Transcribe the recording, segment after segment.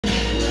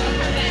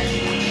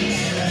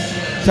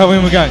Tell me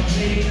when we're going.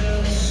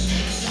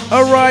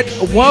 Alright,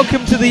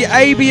 welcome to the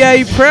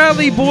ABA,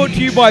 proudly brought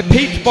to you by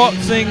Peach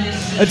Boxing.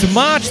 It's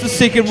March the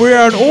 2nd, we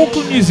are in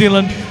Auckland, New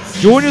Zealand.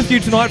 Joining with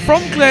you tonight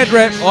from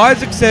Gladrap,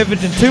 Isaac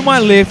Savage, and to my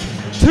left,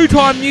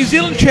 two-time New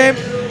Zealand champ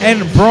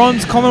and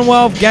bronze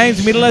Commonwealth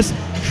Games medalist,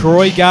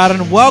 Troy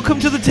Garden. Welcome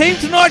to the team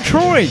tonight,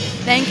 Troy.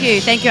 Thank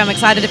you, I'm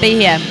excited to be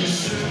here.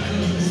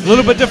 A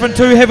little bit different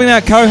too, having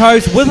our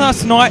co-host with us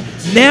tonight,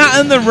 now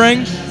in the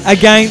ring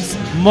against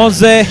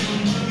Mose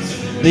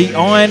the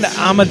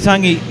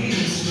Auimatangi.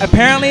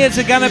 Apparently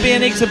it's going to be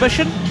an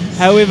exhibition,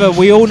 however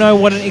we all know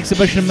what an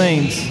exhibition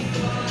means.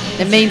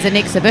 It means an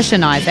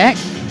exhibition, Isaac.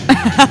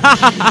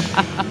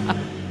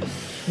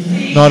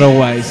 Not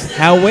always.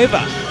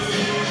 However,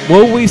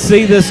 will we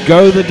see this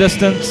go the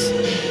distance?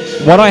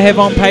 What I have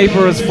on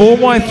paper is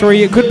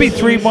 4x3. It could be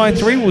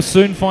 3x3. We'll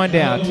soon find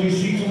out. We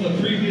see from the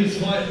previous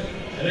fight,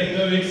 it ain't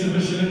no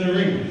exhibition in the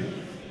ring.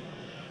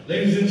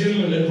 Ladies and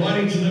gentlemen,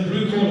 inviting to the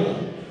blue corner,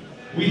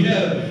 we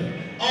have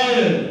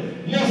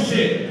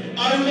Mose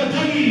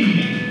Auimatagi.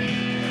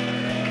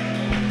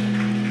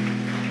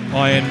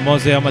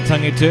 Mose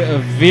Auimatagi, a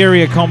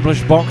very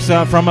accomplished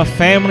boxer from a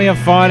family of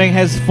fighting,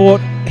 has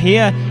fought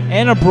here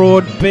and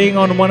abroad, being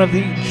on one of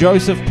the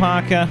Joseph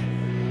Parker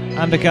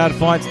undercard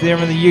fights there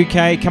in the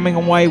UK, coming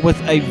away with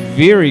a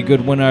very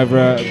good win over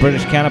a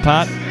British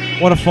counterpart.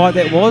 What a fight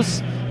that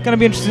was. Going to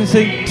be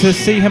interesting to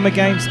see him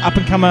against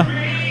up-and-comer,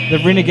 the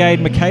renegade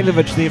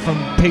Mikhailovich there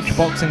from Peach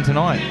Boxing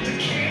tonight.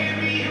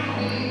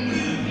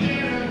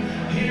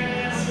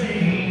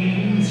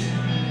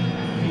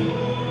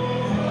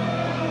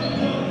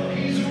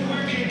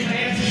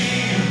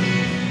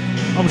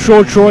 I'm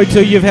sure, Troy,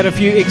 too, you've had a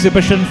few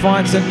exhibition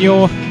fights in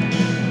your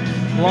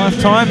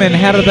lifetime, and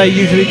how did they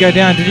usually go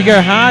down? Did you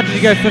go hard? Did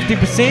you go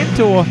 50%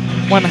 or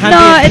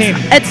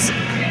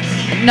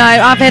 110? No,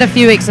 I've had a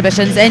few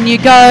exhibitions, and you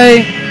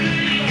go,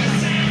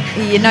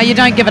 you know, you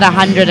don't give it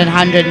 100 and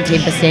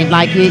 110%.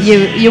 Like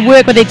you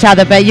work with each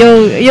other, but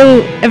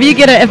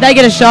if they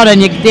get a shot in,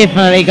 you're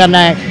definitely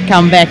gonna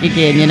come back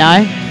again. You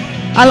know,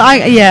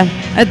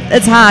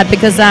 it's hard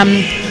because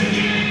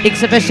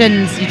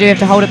exhibitions, you do have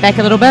to hold it back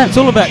a little bit. It's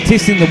all about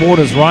testing the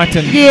waters, right?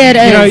 And yeah, it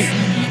is. You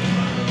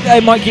know, they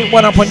might get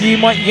one up on you,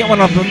 might get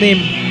one up on them,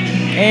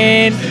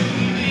 and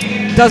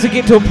does it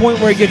get to a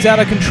point where it gets out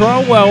of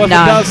control? Well, if it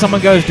does,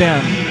 someone goes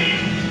down.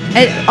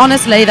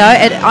 Honestly, though,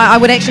 I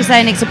would actually say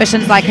an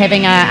exhibition's like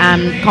having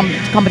a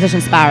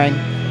competition sparring.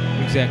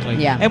 Exactly.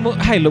 Yeah. And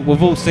hey, look,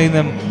 we've all seen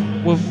them.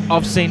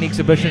 I've seen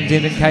exhibitions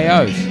end in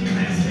KOs.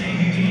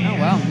 Oh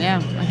well,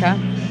 yeah, okay.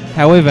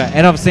 However,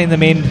 and I've seen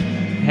them end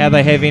how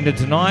they have ended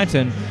tonight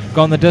and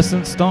gone the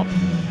distance, stopped.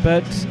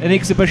 But an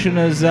exhibition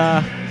is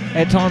at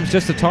times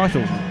just a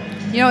title.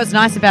 You know what's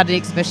nice about an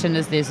exhibition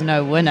is there's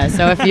no winner.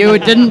 So if you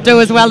didn't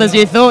do as well as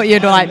you thought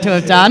you'd like to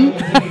have done,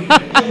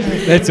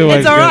 that's always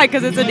it's all right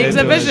because it's an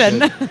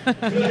exhibition.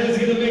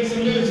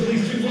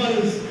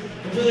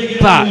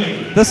 But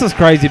this is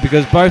crazy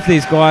because both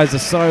these guys are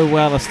so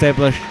well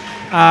established.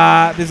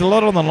 There's a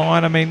lot on the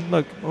line. I mean,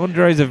 look,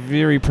 Andrei's a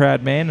very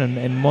proud man,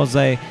 and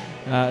Mose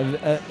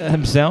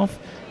himself.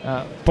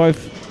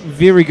 Both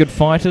very good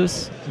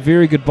fighters,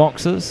 very good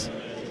boxers.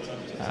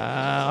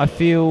 I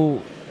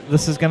feel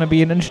this is going to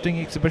be an interesting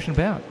exhibition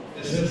bout.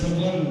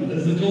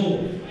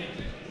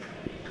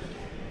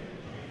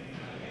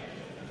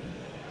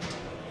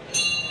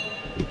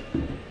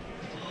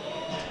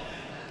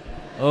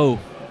 Oh,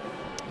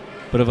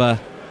 bit of a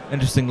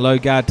interesting low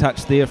guard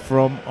touch there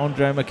from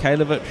Andrei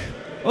Mikhailovich.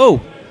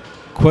 Oh,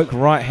 quick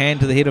right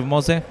hand to the head of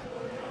Mose.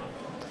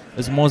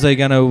 Is Mose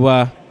going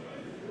to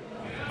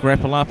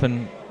grapple up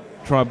and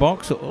try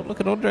box? Oh,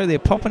 look at Andrei there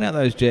popping out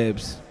those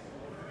jabs.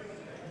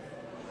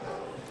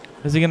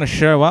 Is he going to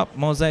show up,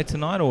 Mose,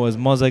 tonight, or is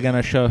Mose going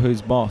to show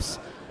who's boss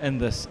in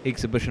this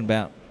exhibition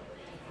bout?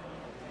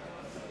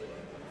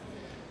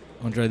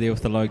 Andrei there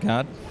with the low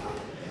guard.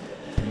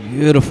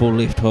 Beautiful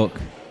left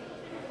hook.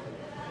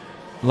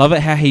 Love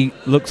it how he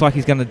looks like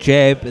he's going to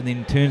jab and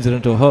then turns it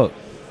into a hook.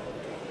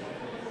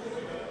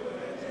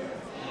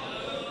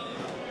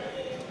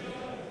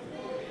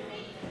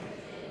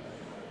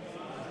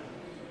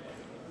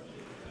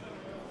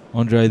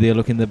 Andrei there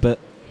looking the bit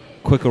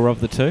quicker of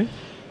the two,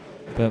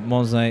 but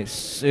Mose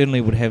certainly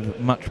would have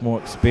much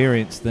more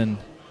experience than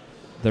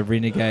the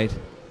renegade.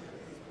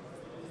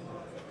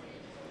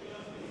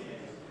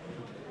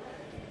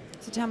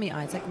 So tell me,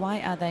 Isaac,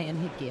 why are they in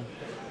headgear?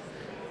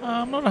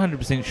 I'm not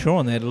 100% sure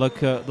on that. Look,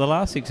 the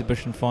last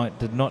exhibition fight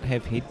did not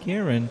have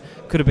headgear and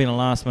could have been a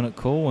last-minute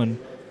call and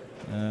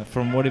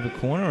from whatever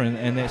corner,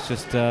 and that's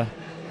just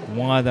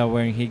why they're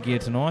wearing headgear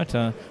tonight.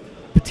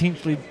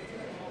 Potentially,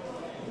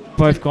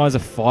 both guys are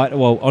fight.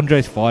 Well,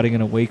 Andrei's fighting in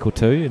a week or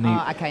two, and he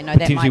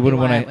potentially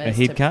wouldn't want a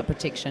head cut.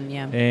 Protection,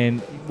 yeah.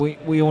 And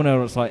we all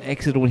know it's like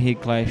accidental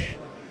head clash,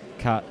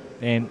 cut,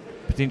 and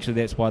potentially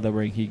that's why they're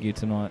wearing headgear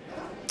tonight.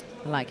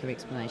 I like your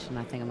explanation.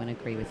 I think I'm going to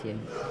agree with you.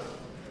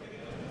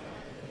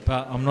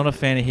 But I'm not a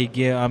fan of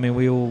headgear. I mean,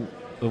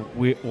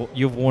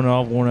 you've worn it,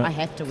 I've worn it. I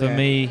have to wear it. For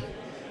me,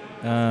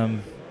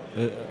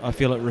 I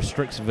feel it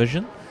restricts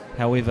vision.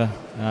 However,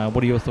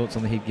 what are your thoughts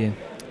on the headgear?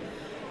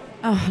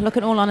 Oh, look,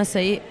 in all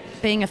honesty,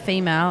 being a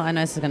female, I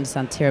know this is going to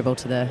sound terrible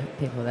to the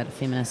people that are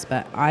feminists,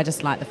 but I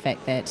just like the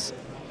fact that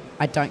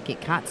I don't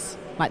get cuts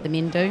like the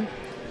men do.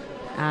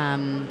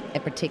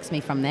 It protects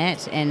me from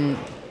that, and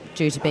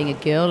due to being a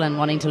girl and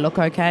wanting to look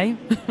okay,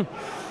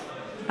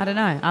 I don't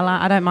know.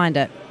 I don't mind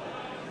it,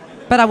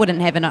 but I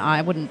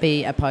wouldn't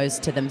be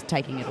opposed to them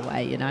taking it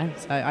away. You know,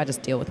 so I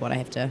just deal with what I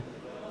have to.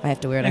 I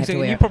have to wear it. I have to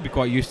wear You're it. probably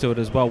quite used to it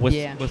as well with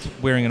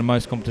wearing it in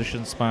most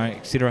competitions, sparring,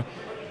 etc.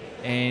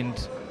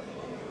 And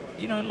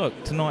you know,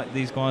 look, tonight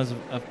these guys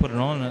have put it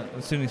on and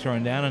it's certainly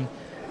thrown down. And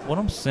what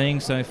I'm seeing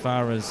so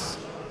far is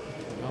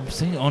I'm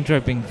seeing Andrei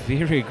being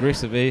very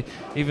aggressive,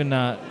 even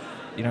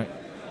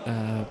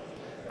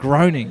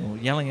groaning or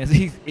yelling as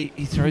he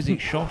throws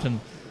each shot, and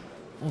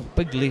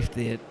big left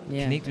there,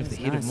 connected with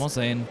the head of Mose,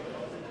 and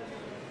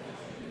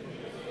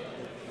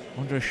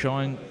Andrei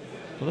showing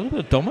a little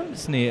bit of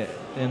dominance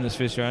in this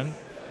first round.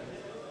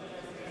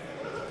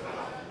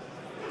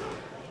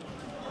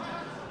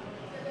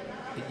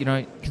 You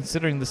know,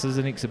 considering this is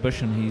an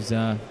exhibition, he's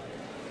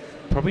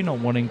probably not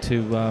wanting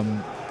to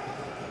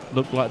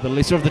look like the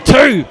lesser of the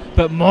two.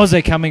 But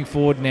Mose coming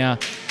forward now,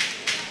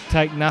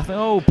 take nothing.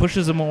 Oh,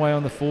 pushes him away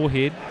on the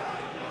forehead.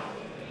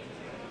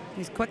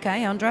 He's quick,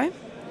 eh, Andrei?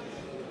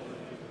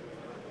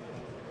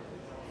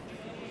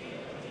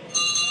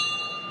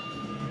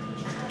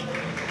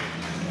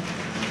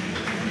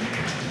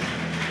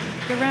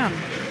 Good round.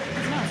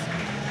 That's nice.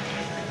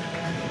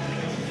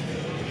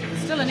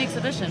 It's still an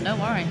exhibition, don't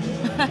worry.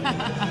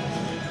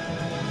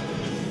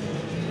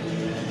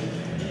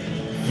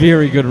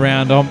 Very good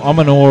round. I'm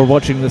in awe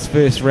watching this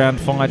first round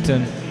fight,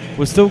 and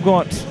we've still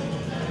got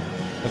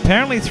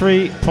apparently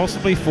 3,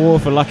 possibly 4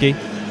 for lucky.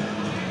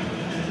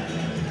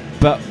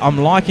 But I'm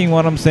liking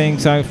what I'm seeing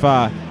so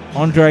far.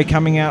 Andrei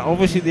coming out,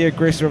 obviously the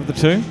aggressor of the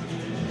two.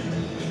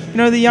 You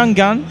know, the young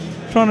gun,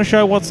 trying to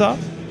show what's up.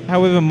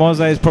 However, Mose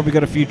has probably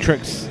got a few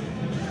tricks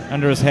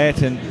under his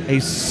hat, and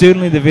he's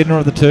certainly the veteran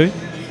of the two.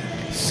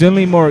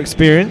 Certainly more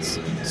experience.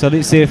 So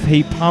let's see if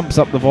he pumps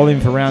up the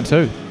volume for round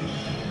 2. See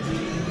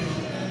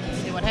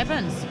what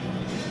happens.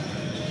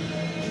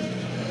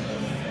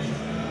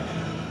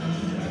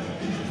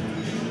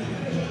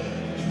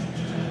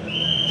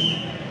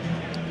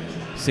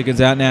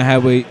 Seconds out now, how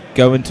we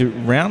go into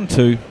round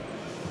 2,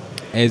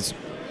 as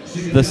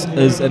this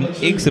is an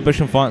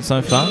exhibition fight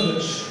so far.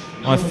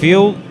 I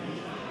feel,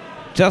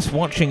 just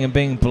watching and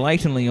being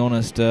blatantly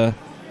honest,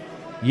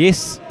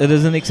 yes, it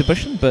is an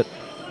exhibition, but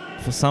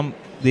for some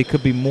there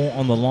could be more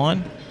on the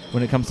line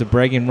when it comes to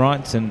bragging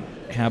rights and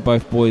how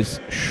both boys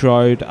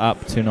showed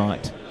up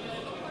tonight.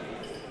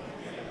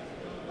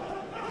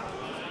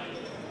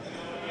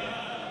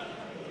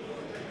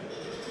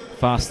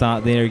 Fast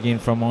start there again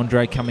from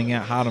Andrei, coming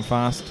out hard and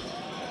fast.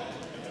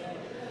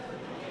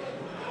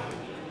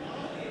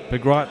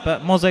 Big right,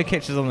 but Mose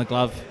catches on the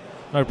glove.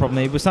 No problem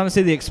there. We're starting to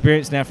see the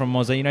experience now from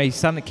Mose. You know, he's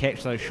starting to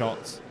catch those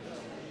shots.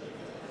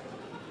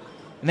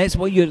 And that's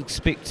what you'd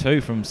expect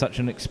too from such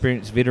an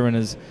experienced veteran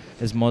as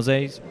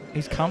Mose.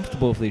 He's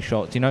comfortable with these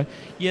shots, you know.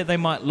 Yeah, they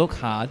might look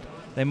hard.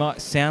 They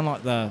might sound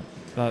like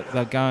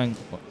they're going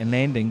and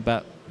landing,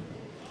 but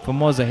for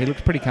Mose, he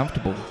looks pretty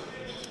comfortable.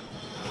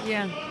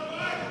 Yeah.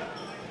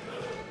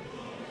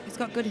 He's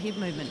got good head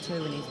movement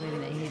too when he's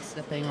moving that head,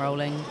 slipping,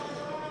 rolling,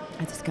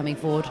 as he's coming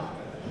forward.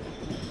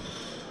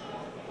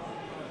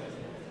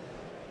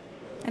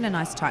 And a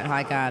nice tight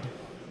high guard,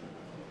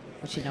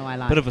 which you know I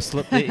like. Bit of a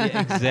slip there,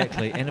 yeah,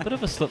 exactly. And a bit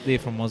of a slip there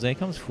from Mose. He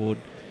comes forward,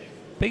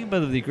 being a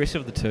bit of the aggressor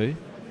of the two,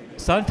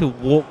 starting to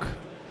walk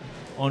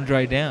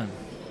Andrei down.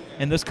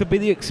 And this could be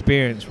the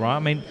experience, right? I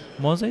mean,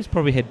 Mose's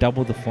probably had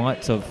double the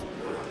fights of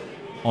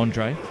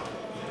Andrei.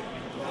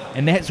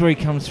 And that's where he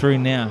comes through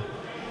now,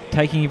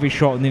 taking every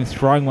shot and then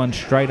throwing one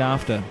straight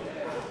after.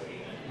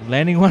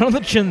 Landing one on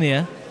the chin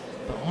there,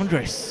 but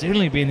Andrei's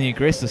certainly being the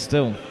aggressor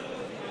still.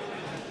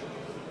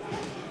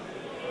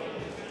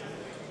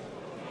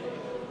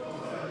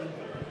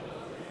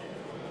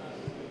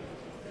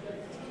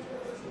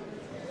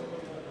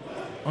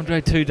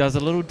 Andrei too does a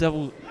little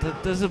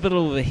does a bit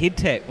of a head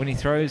tap when he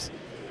throws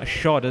a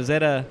shot. Is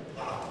that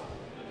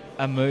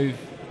a move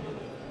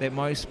that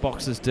most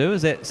boxers do?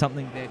 Is that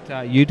something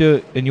that you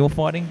do in your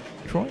fighting,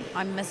 Troy?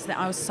 I missed that.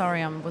 I was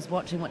sorry. I was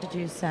watching. What did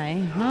you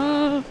say?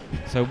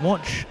 So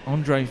watch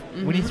Andrei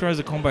when he throws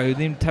a combo, he'll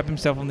then tap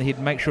himself on the head,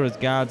 make sure his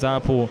guard's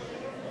up, or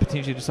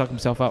potentially just suck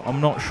himself up. I'm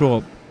not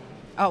sure.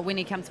 Oh, when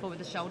he comes forward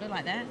with the shoulder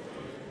like that?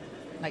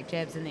 Like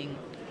jabs and then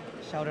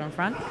shoulder in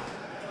front?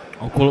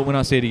 I'll call it when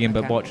I see it again,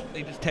 but watch.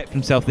 He just tapped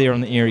himself there on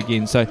the air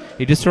again. So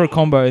he just threw a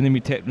combo and then he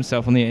tapped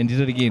himself on the air and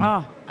did it again.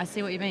 Oh, I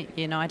see what you mean.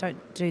 Yeah, no, I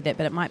don't do that,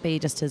 but it might be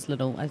just a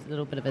little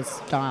bit of his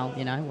style,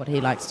 you know, what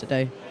he likes to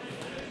do.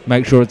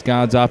 Make sure its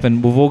guard's up,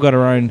 and we've all got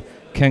our own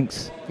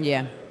kinks.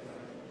 Yeah.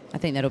 I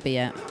think that'll be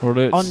it. Or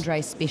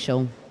Andrei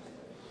special.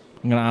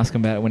 I'm going to ask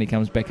him about it when he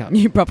comes back up.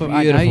 You probably,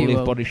 I know you Beautiful left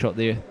will. body shot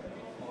there.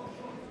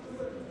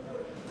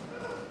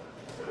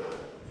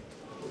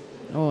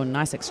 Oh,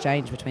 nice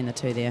exchange between the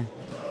two there.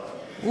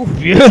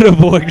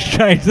 Beautiful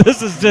exchange.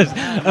 This is just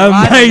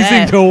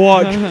amazing to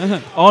watch.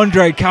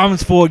 Andrei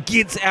comes forward,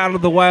 gets out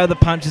of the way of the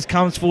punches,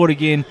 comes forward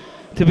again.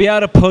 To be able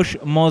to push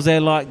Mose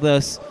like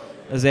this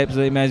is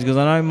absolutely amazing, because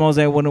I know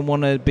Mose wouldn't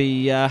want to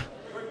be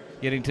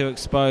getting too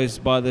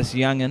exposed by this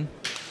young'un.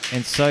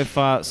 And so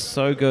far,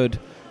 so good.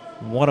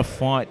 What a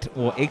fight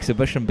or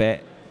exhibition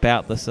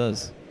bout this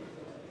is.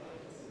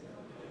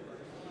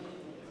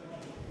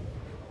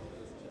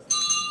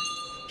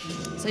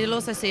 So you'll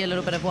also see a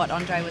little bit of what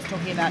Andrei was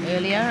talking about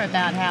earlier,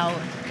 about how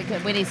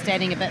when he's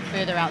standing a bit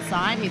further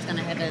outside, he's going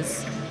to have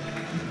his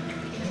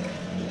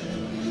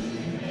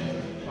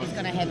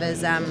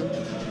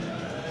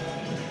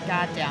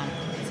guard down.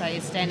 So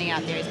he's standing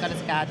out there, he's got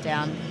his guard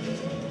down.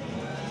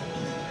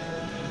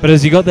 But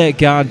has he got that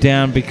guard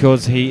down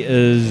because he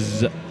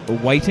is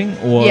waiting,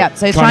 or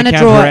so he's trying to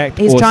counteract,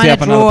 or set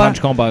up another punch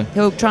combo?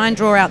 He'll try and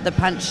draw out the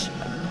punch.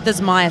 This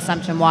is my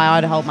assumption why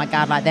I'd hold my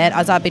guard like that,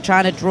 as I'd be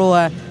trying to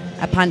draw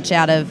a punch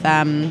out of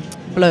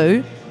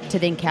blue to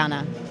then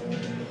counter.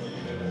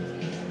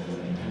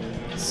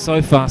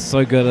 So far,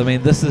 so good. I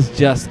mean, this is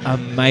just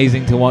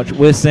amazing to watch.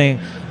 We're seeing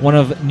one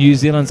of New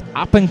Zealand's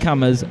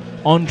up-and-comers,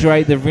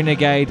 Andrei the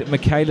Renegade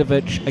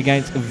Mikhailovich,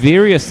 against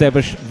very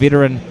established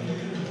veteran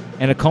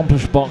and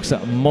accomplished boxer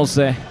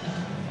Mose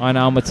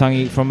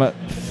Auimatangi from a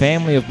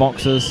family of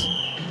boxers.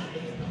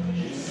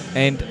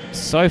 And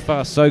so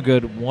far, so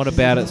good. What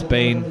about it's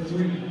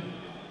been?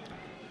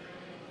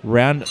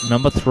 Round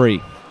number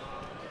 3.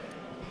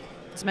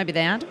 So maybe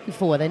they are doing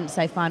 4. They didn't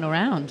say final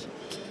round.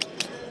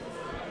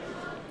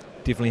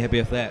 Definitely happy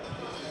with that.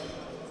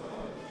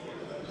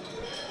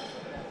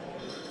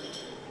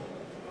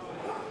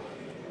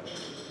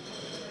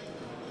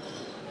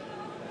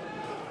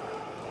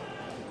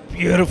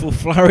 Beautiful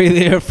flurry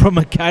there from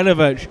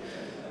Mikhailovich.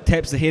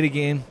 Taps the head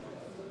again.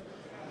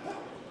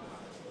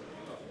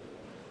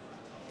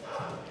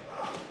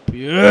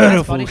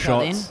 Beautiful Nice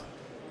shots.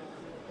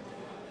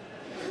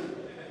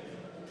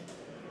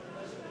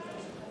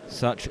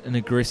 Such an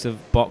aggressive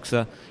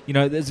boxer. You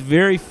know, there's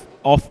very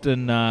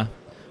often, or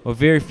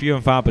very few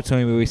and far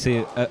between, where we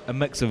see a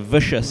mix of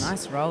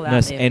viciousness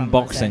and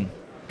boxing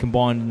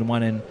combined in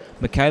one. And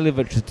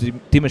Mikhailovich is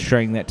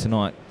demonstrating that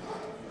tonight.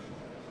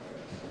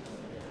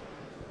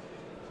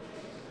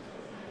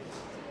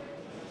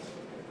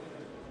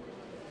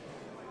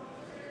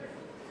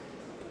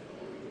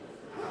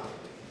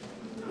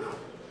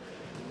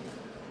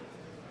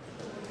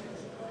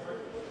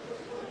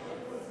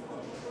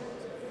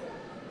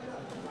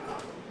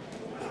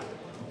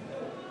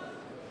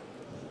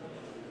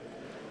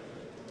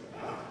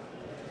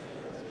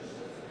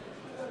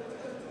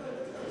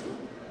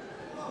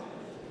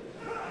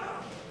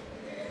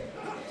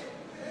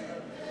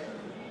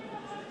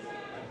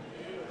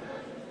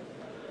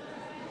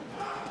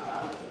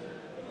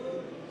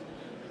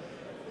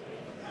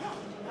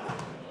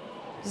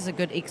 This is a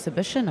good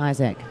exhibition,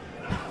 Isaac.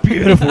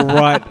 Beautiful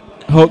right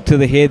hook to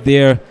the head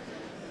there.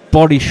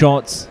 Body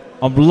shots.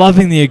 I'm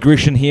loving the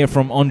aggression here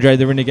from Andrei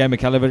the Renegade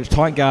Mikhailovich.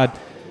 Tight guard.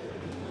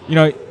 You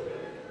know,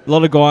 a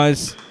lot of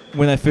guys,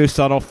 when they first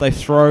start off, they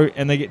throw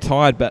and they get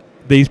tired, but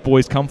these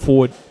boys come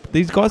forward.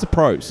 These guys are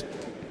pros.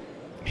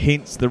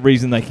 Hence the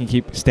reason they can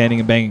keep standing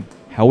and banging.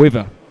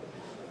 However,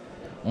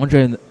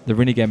 Andrei the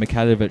Renegade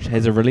Mikhailovich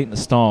has a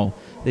relentless style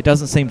that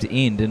doesn't seem to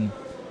end, and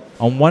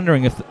I'm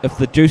wondering if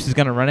the juice is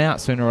going to run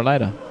out sooner or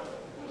later.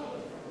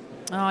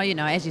 Oh, you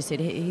know, as you said,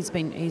 he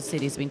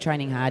said he's been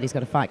training hard. He's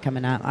got a fight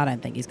coming up. I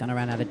don't think he's going to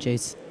run out of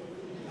juice.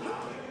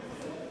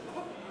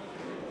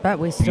 But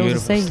we're still to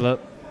see. Slip.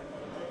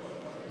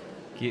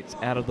 Gets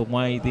out of the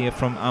way there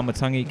from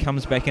Auimatangi.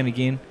 Comes back in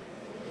again.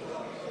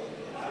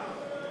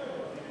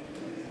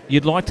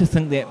 You'd like to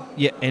think that,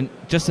 yeah, and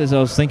just as I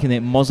was thinking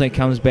that, Mose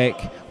comes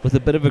back with a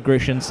bit of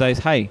aggression, says,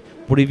 hey,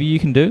 whatever you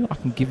can do, I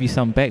can give you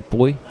some back,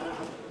 boy.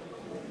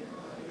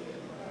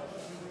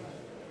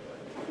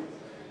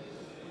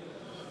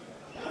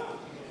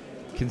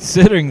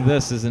 Considering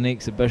this is an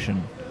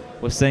exhibition,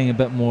 we're seeing a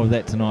bit more of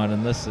that tonight,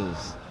 and this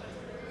is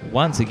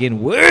once again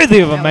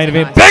worthy of a main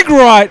event. Big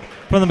right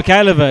from the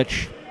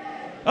Mikhailovich.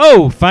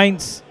 Oh,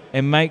 feints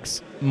and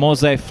makes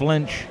Mose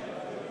flinch.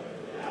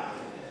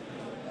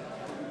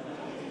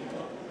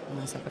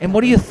 And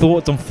what are your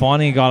thoughts on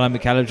finding a guy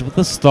like Mikhailovich with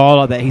a style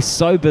like that? He's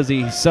so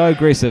busy, he's so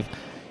aggressive.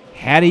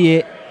 How do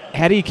you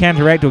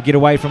counteract or get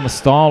away from a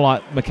style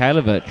like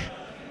Mikhailovich?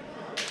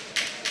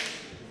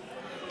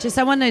 Just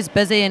someone who's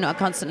busy and not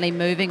constantly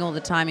moving all the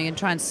time. You can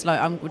try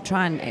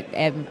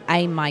and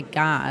aim my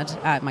jab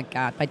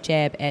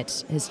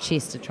at his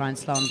chest to try and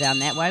slow him down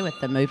that way with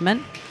the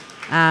movement.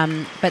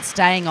 But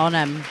staying on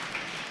him.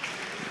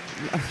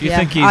 Do you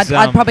think he's?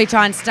 I'd probably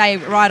try and stay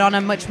right on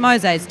him, which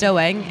Mose is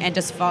doing, and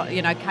just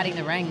cutting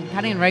the ring.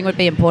 Cutting the ring would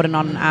be important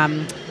on.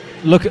 On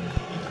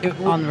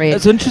red.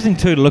 It's interesting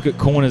too to look at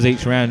corners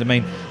each round. I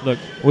mean, look,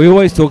 we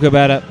always talk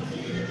about it.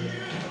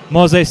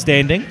 Mose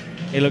standing,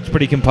 he looks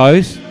pretty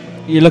composed.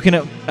 You're looking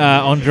at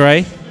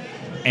Andrei,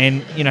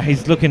 and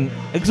he's looking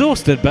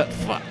exhausted, but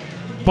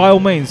by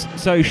all means,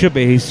 so he should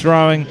be. He's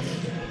throwing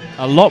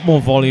a lot more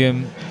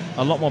volume,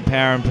 a lot more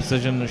power and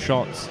precision in the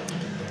shots.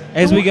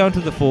 As we go into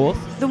the fourth.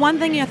 The one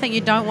thing I think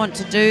you don't want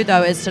to do,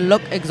 though, is to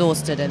look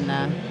exhausted in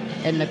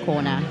the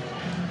corner.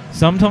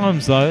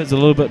 Sometimes, though, it's a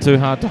little bit too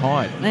hard to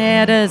hide.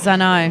 Yeah, it is. I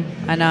know.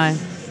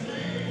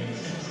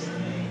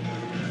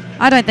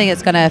 I don't think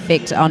it's going to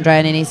affect Andrei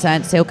in any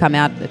sense. He'll come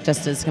out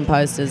just as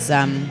composed as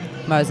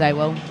Mose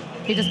will.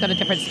 He just got a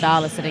different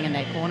style of sitting in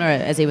that corner,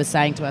 as he was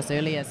saying to us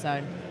earlier.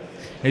 So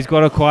he's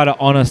got quite an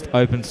honest,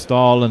 open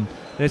style, and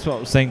that's what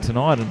we're seeing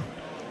tonight. And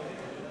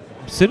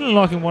I'm certainly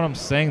liking what I'm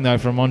seeing, though,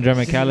 from Andrei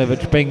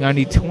Mikhailovich, being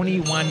only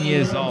 21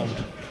 years old.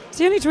 Is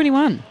he only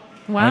 21?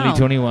 Wow. Only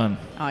 21.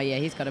 Oh, yeah,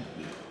 he's got a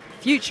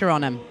future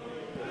on him.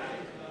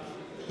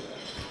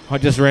 I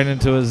just ran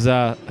into his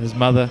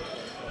mother.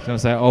 I was going to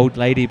say old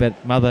lady,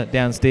 but mother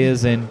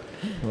downstairs, and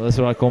well, that's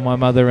what I call my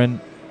mother. And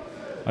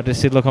I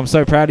just said, look, I'm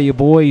so proud of your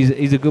boy.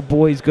 He's a good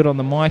boy. He's good on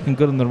the mic and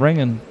good in the ring,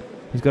 and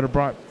he's got a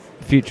bright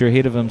future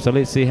ahead of him. So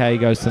let's see how he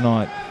goes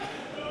tonight.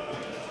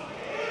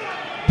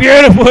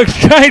 Beautiful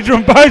exchange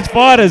from both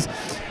fighters.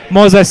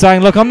 Mose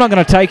saying, look, I'm not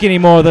going to take any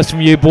more of this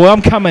from you, boy.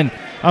 I'm coming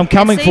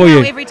for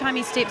you. Every time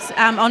he steps,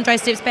 Andrei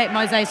steps back,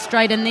 Mose's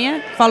straight in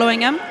there,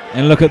 following him.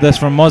 And look at this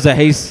from Mose.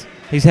 He's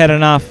had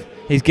enough.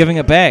 He's giving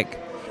it back.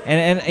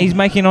 And he's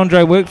making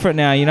Andrei work for it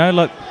now. You know,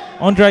 look,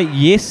 Andrei,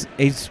 yes,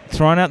 he's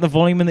thrown out the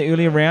volume in the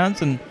earlier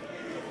rounds and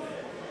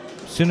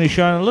certainly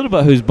showing a little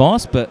bit who's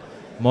boss, but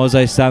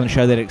Mose's starting to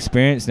show that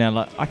experience now.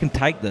 Like, I can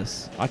take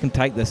this,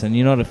 and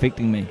you're not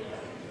affecting me.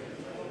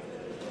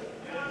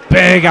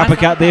 Big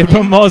uppercut there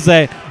from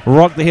Mose.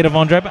 Rocked the head of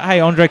Andrei, but hey,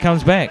 Andrei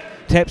comes back.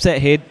 Taps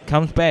that head,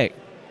 comes back.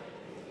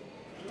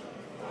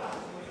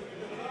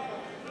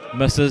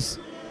 Misses.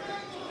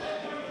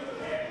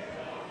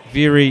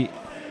 Very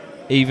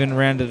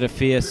even-rounded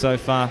affair so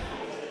far.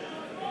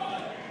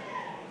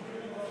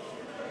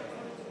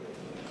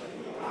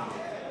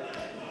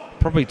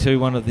 Probably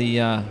one of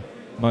the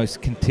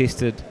most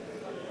contested,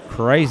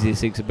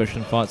 craziest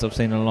exhibition fights I've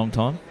seen in a long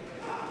time.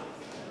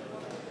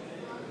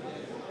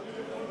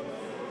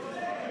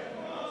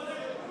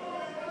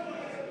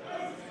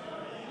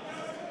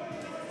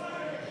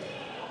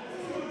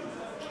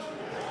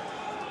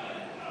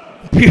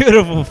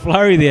 Beautiful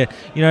flurry there.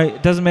 You know,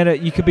 it doesn't matter.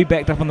 You could be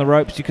backed up on the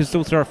ropes. You could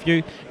still throw a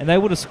few, and they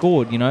would have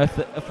scored. You know,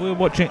 if we were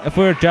watching, if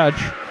we were a judge.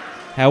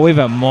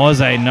 However, Mose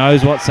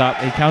knows what's up.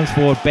 He comes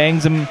forward,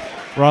 bangs him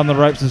right on the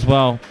ropes as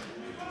well.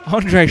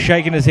 Andrei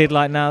shaking his head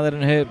like, nah, that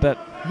didn't hurt, but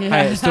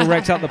hey, it still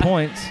racks up the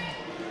points.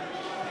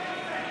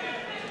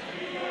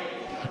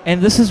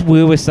 And this is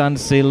where we're starting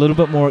to see a little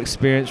bit more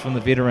experience from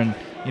the veteran.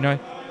 You know,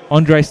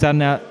 Andrei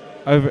starting out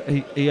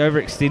he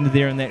overextended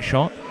there in that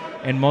shot.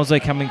 And Mose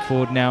coming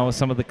forward now with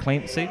some of the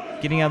clemency,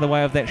 getting out of the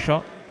way of that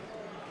shot.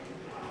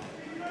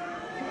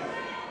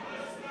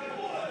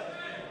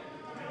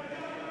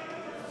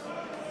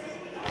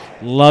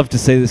 Love to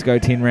see this go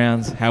 10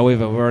 rounds.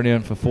 However, we're only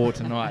on for 4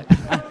 tonight.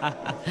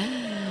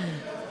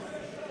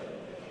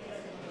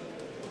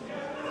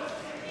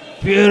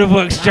 Beautiful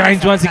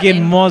exchange once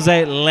again. Mose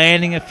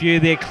landing a few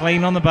there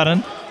clean on the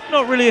button.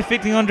 Not really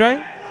affecting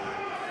Andrei.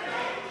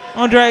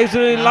 Andrei is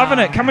really loving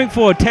it. Coming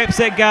forward, taps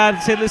that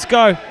guard, said, let's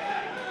go.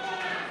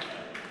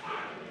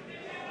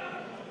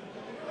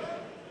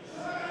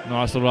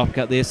 Nice little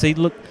uppercut there. See,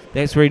 look,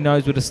 that's where he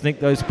knows where to sneak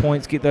those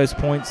points, get those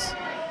points.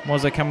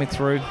 Mose coming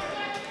through.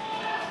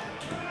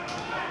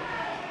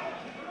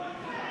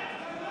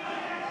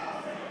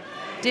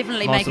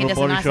 Definitely Nice making this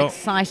a nice, shot.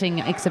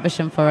 exciting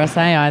exhibition for us,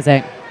 eh,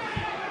 Isaac?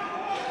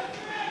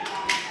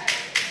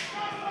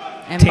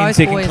 And both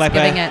boys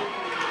giving it.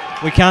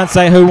 We can't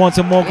say who wants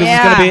it more because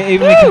it's going to be an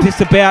evenly Woo!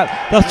 contested bout.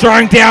 They're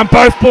throwing down.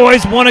 Both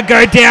boys want to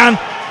go down.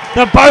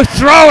 They're both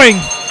throwing.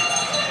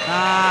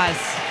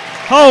 Nice.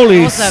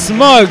 Holy Awesome.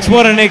 smokes,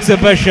 what an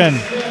exhibition.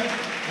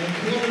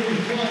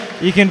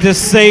 You can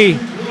just see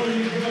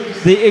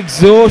the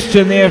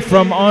exhaustion there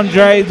from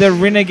Andrei, the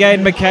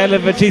renegade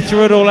Mikhailovich. He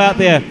threw it all out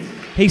there.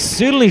 He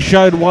certainly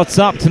showed what's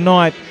up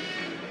tonight.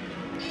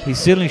 He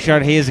certainly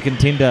showed he is a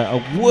contender,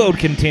 a world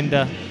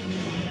contender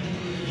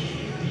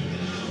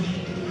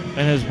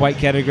in his weight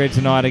category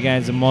tonight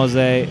against Mose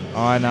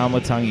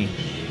Auimatangi.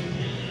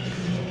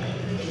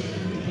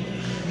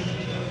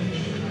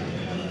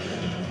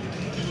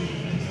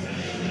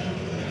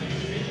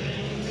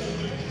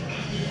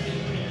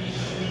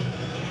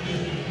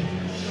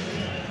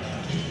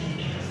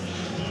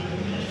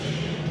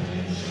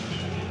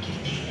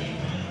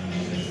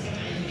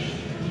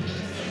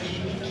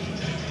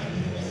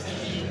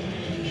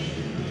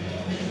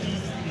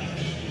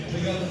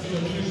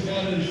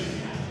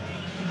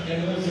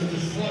 And also to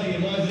Slutty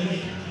and Isaac,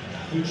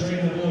 who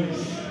train the boys.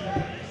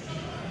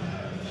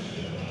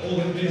 All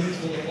the best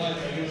for the fight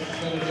against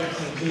Gunnar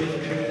Jackson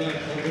too.